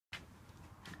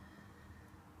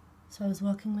So I was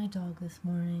walking my dog this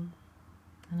morning,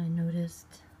 and I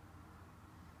noticed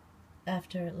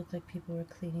after it looked like people were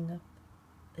cleaning up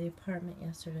the apartment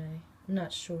yesterday. I'm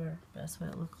not sure, but that's what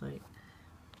it looked like.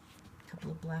 A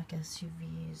couple of black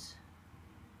SUVs.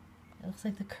 It looks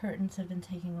like the curtains have been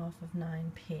taken off of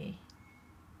 9P.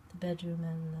 The bedroom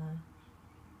and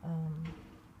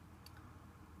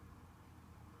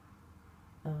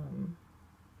the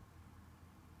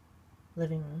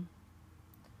living room.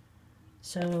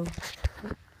 So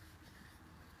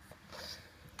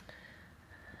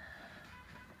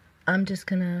I'm just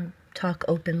gonna talk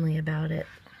openly about it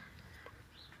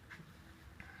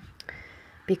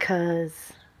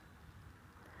because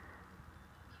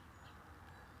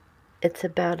it's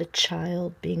about a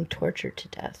child being tortured to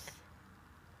death.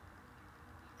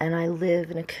 And I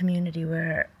live in a community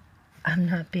where I'm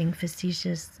not being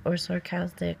facetious or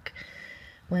sarcastic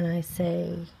when I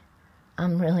say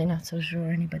I'm really not so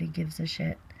sure anybody gives a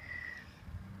shit.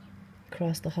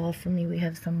 Across the hall from me, we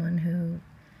have someone who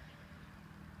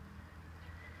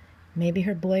maybe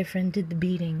her boyfriend did the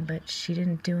beating, but she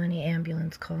didn't do any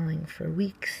ambulance calling for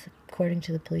weeks, according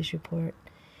to the police report.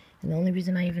 And the only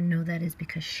reason I even know that is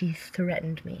because she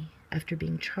threatened me after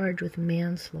being charged with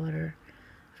manslaughter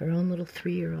of her own little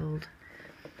 3-year-old.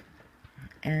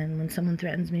 And when someone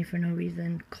threatens me for no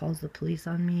reason, calls the police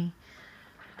on me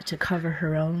to cover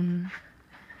her own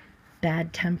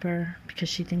bad temper because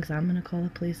she thinks I'm going to call the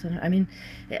police on her. I mean,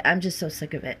 I'm just so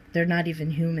sick of it. They're not even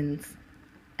humans.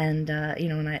 And,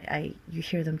 when you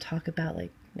hear them talk about, like,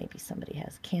 maybe somebody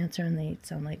has cancer and they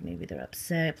sound like maybe they're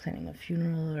upset, planning a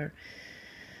funeral, or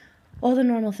all the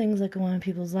normal things that go on in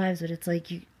people's lives, but it's like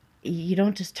you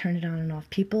don't just turn it on and off.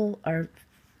 People are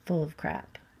full of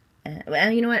crap.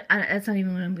 And you know what? That's not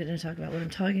even what I'm going to talk about. What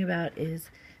I'm talking about is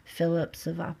Philip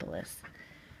Savopoulos,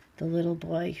 the little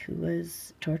boy who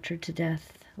was tortured to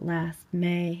death last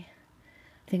May.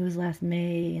 I think it was last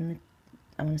May,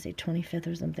 I want to say 25th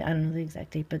or something. I don't know the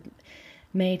exact date, but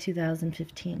May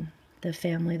 2015. The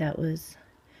family that was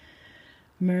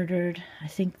murdered, I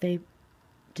think they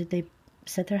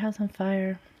set their house on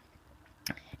fire,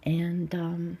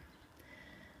 and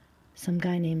some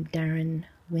guy named Darren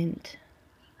Wint,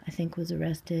 I think, was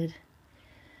arrested.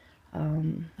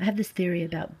 I have this theory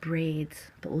about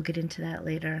braids, but we'll get into that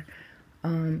later.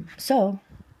 So,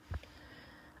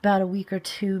 about a week or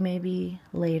two maybe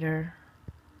later,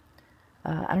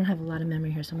 I don't have a lot of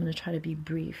memory here, so I'm going to try to be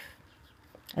brief.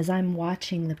 As I'm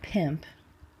watching the pimp,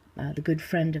 the good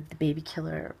friend of the baby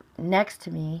killer next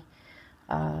to me,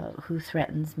 who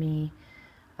threatens me,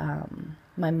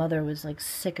 my mother was like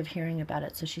sick of hearing about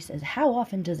it, so she says, "How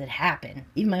often does it happen?"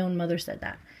 Even my own mother said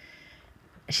that.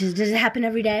 She says, "Does it happen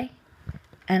every day?"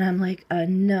 And I'm like,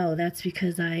 no, that's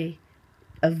because I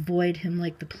avoid him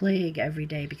like the plague every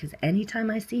day, because anytime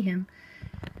I see him,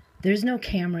 there's no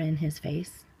camera in his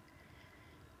face.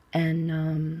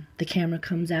 And the camera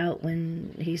comes out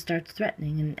when he starts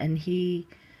threatening, and he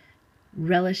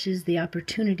relishes the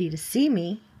opportunity to see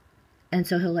me, and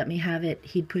so he'll let me have it.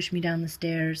 He'd push me down the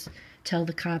stairs, tell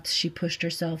the cops she pushed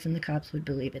herself, and the cops would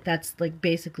believe it. That's like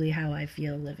basically how I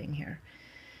feel living here.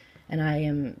 And I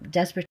am desperate